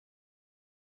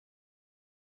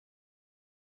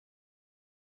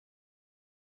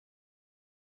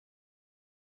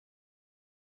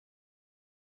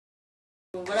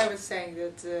What I was saying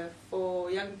that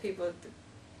for young people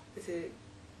to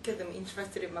get them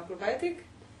interested in macrobiotic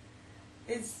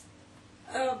is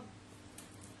I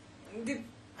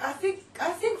think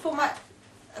for my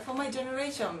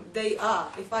generation they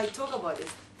are. If I talk about it,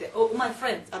 all my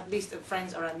friends, at least the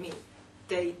friends around me,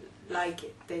 they like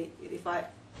it. Because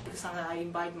sometimes I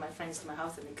invite my friends to my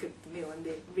house and they cook the meal and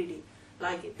they really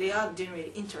like it. They are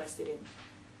generally interested in.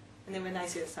 And then when I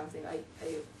say something, I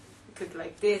cook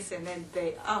like this, and then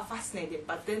they are fascinated.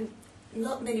 But then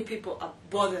not many people are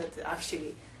bothered to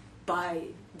actually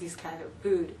buy this kind of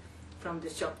food from the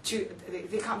shop.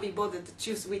 They can't be bothered to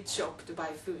choose which shop to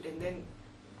buy food and then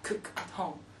cook at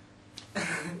home.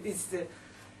 It's the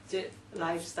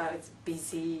lifestyle. It's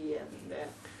busy and.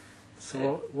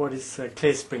 So what is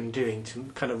Clearspring doing to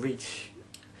kind of reach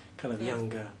kind of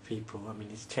younger people? I mean,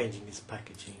 it's changing its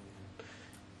packaging, and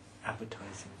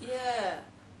advertising. Yeah,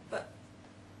 but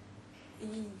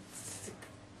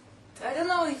I don't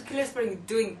know if Clearspring is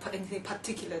doing anything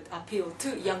particular to appeal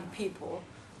to young people,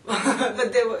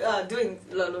 but they were doing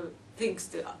a lot of things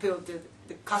to appeal to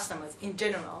the customers in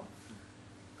general.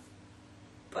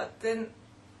 But I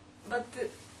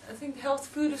think health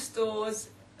food stores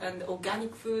and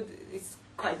organic food is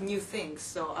quite new things,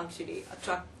 so actually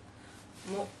attract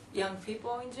more young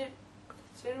people in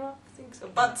general, I think so.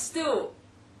 But still,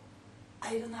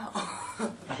 I don't know.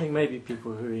 I think maybe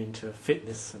people who are into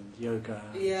fitness and yoga,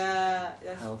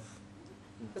 health.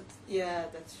 But yeah,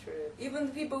 that's true. Even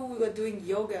people who are doing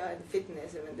yoga and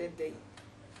fitness, I mean, they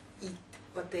eat,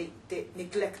 but they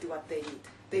neglect what they eat.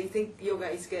 They think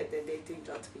yoga is good, and they do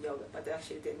lots of yoga, but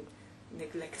actually they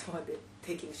neglect what they're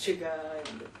taking sugar,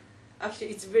 and actually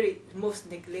it's very most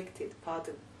neglected part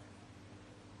of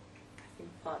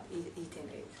eating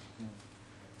it.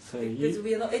 So because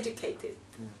we are not educated.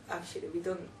 Actually, we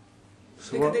don't.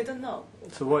 So because they don't know.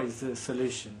 So what is the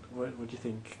solution? What do you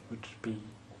think would be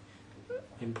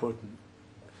important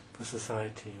for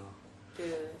society? Or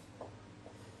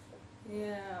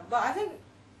yeah, but I think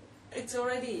it's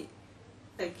already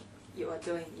like you are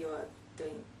doing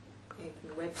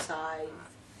websites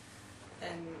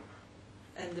and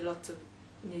a lot of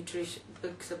nutrition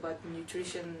books about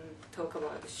nutrition talk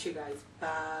about sugar is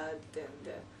bad, and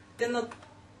they're not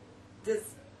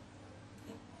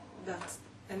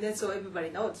and then so everybody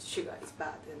knows sugar is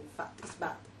bad and fat is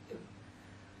bad,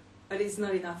 but it's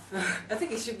not enough. I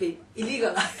think it should be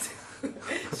illegalized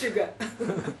sugar.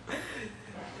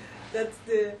 That's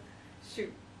the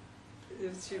should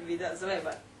be that's right.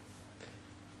 But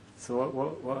so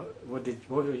what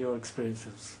were your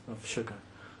experiences of sugar?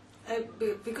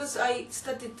 Because I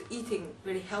started eating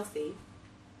very healthy,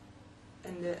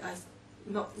 and I'm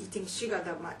not eating sugar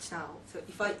that much now. So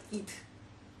if I eat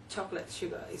chocolate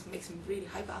sugar, it makes me really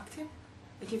hyperactive.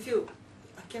 I can feel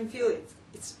it.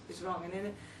 It's wrong, and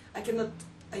then I cannot.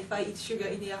 If I eat sugar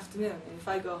in the afternoon, and if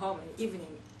I go home in the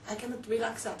evening, I cannot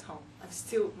relax at home. I'm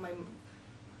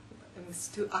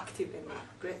still active,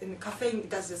 and caffeine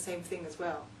does the same thing as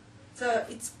well. So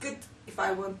it's good if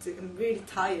I want to. I'm really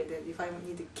tired, and if I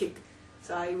need a kick,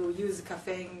 so I will use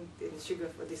caffeine and sugar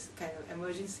for this kind of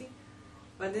emergency.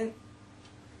 But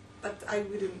I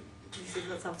wouldn't. This is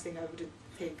not something I would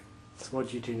take. So what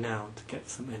do you do now to get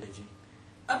some energy?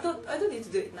 I don't need to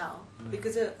do it now,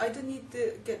 because I don't need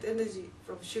to get energy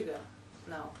from sugar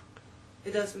now.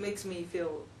 It just makes me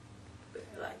feel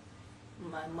like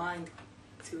my mind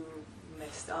too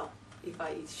messed up if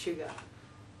I eat sugar.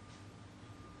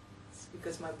 It's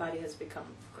because my body has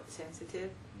become quite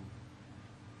sensitive.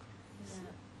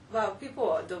 Yeah. Well,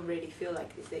 people don't really feel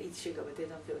like this. They eat sugar, but they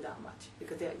don't feel that much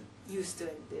because they're used to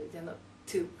it. They're not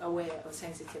too aware or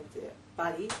sensitive to their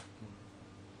body.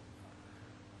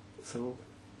 So,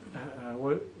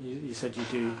 what you said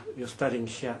you're studying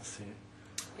shiatsu.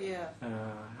 Yeah.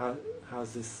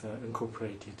 How's this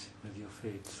incorporated with your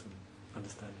foods and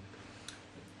understanding?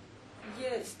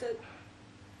 Yeah,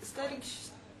 studying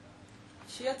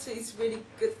shiatsu is really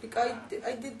good because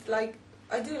I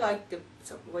do like the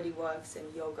body works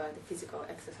and yoga and the physical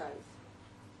exercise.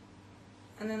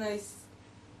 And then to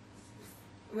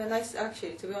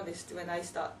be honest, when I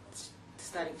start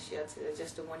studying shiatsu, I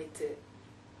just wanted to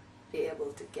be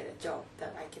able to get a job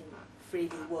that I can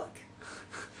freely work.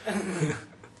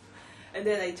 And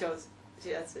then I chose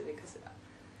shiatsu because.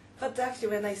 But actually,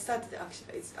 when I started,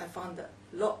 I found a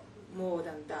lot more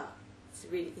than that. It's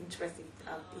really interesting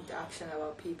interaction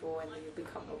about people, and you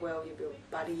become aware of your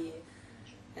body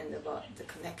and about the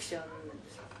connection and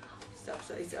stuff.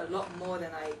 So it's a lot more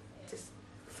than I just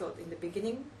thought in the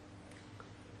beginning.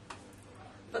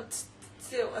 But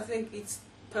still, I think it's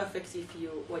perfect if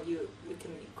you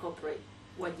can incorporate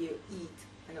what you eat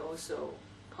and also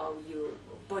how you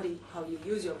body, how you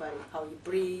use your body, how you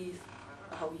breathe,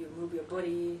 how you move your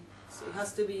body. So it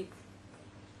has to be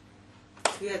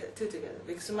together, two together.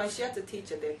 Because my shiatsu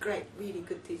teacher, they're great, really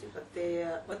good teacher, but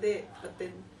what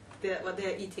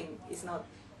they're eating is not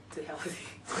too healthy.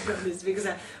 Because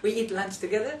we eat lunch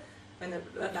together when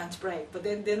a lunch break, but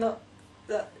then they're not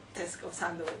the Tesco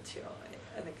sandwich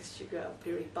or like a sugar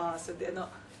puree bar, so they're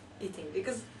not eating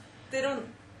because they don't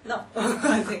know.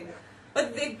 I think,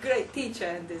 but they're great teacher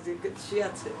and they're a good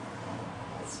shiatsu.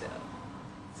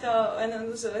 So and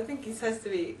also I think it has to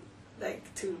be like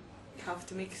you have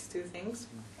to mix two things.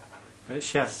 But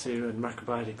shiatsu and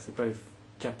macrobiotics are both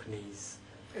Japanese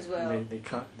as well. They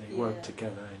work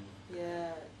together.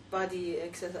 Yeah, body,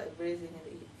 exercise, breathing,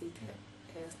 and eat.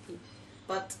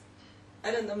 But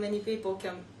I don't know, many people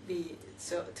can be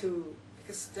so too,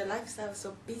 because the lifestyle is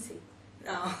so busy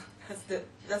now.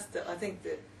 That's the I think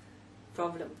the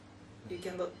problem. You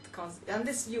cannot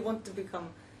unless you want to become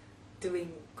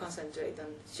concentrate on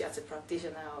shiatsu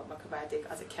practitioner or macrobiotic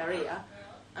as a career.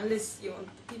 Unless you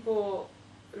want, people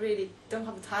really don't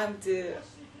have time to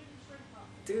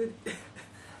do.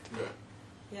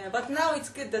 Yeah, but now it's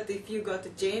good that if you go to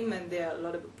gym and there are a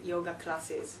lot of yoga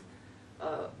classes,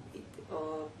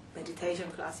 or meditation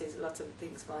classes, lots of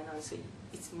things going on. So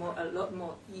it's a lot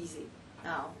more easy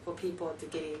now for people to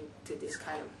get into this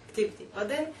kind of activity. But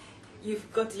then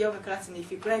you've got the yoga class, and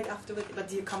if you break afterward,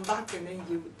 but you come back and then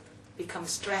you become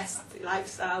stressed,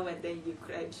 lifestyle, and then you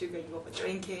crave sugar, you go for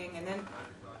drinking, and then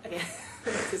again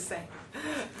it's the same.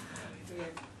 Yeah.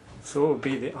 So what would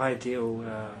be the ideal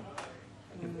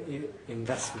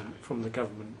investment from the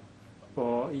government,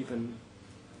 or even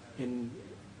in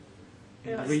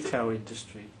the retail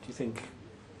industry? Do you think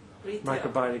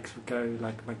macrobiotics would go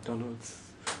like McDonald's,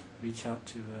 reach out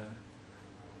to...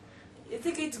 I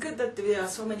think it's good that there are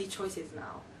so many choices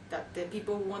now, that the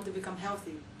people who want to become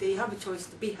healthy, they have a choice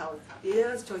to be healthy.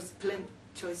 There's choice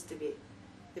to be.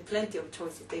 There are plenty of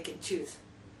choices they can choose.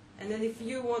 And then if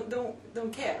you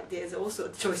don't care, there's also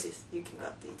choices. You can go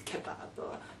to eat kebab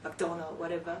or McDonald's,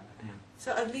 whatever. Yeah.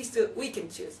 So at least we can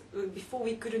choose. Before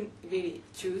we couldn't really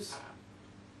choose,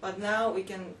 but now we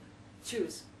can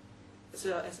choose.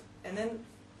 So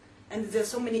and there's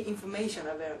so many information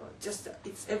available.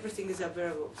 Everything is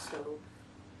available. So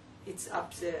it's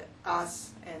up to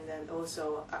us, and then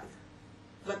also,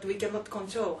 but we cannot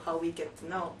control how we get to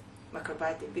know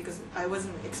macrobiotic, because I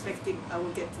wasn't expecting I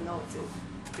would get to know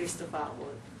to Christopher or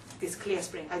this Clear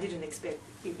Spring. I didn't expect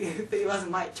it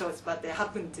wasn't my choice, but it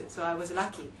happened to, so I was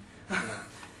lucky.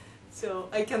 So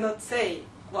I cannot say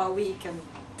what we can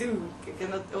do.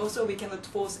 We cannot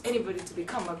force anybody to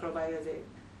become macrobiotic.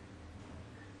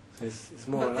 So it's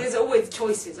more. But there's always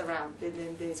choices around, and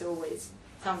then there's always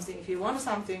something. If you want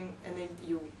something, and then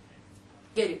you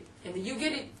get it, and you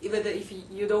get it whether if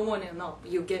you don't want it or not,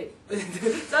 you get it.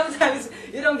 Sometimes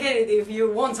you don't get it if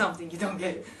you want something, you don't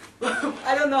get it.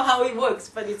 I don't know how it works,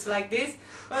 but it's like this.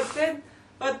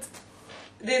 But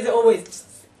there's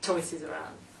always choices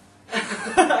around.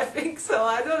 I think so.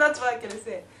 I don't know, that's what I can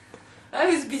say. That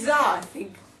is bizarre, I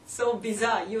think. So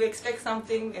bizarre. You expect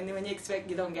something, and then when you expect,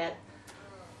 you don't get.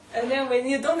 And then when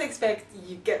you don't expect,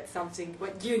 you get something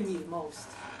what you need most.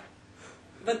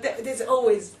 But there's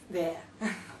always there.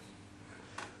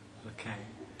 Okay.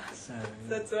 So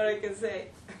that's what I can say.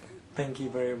 Thank you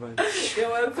very much. You're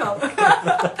welcome.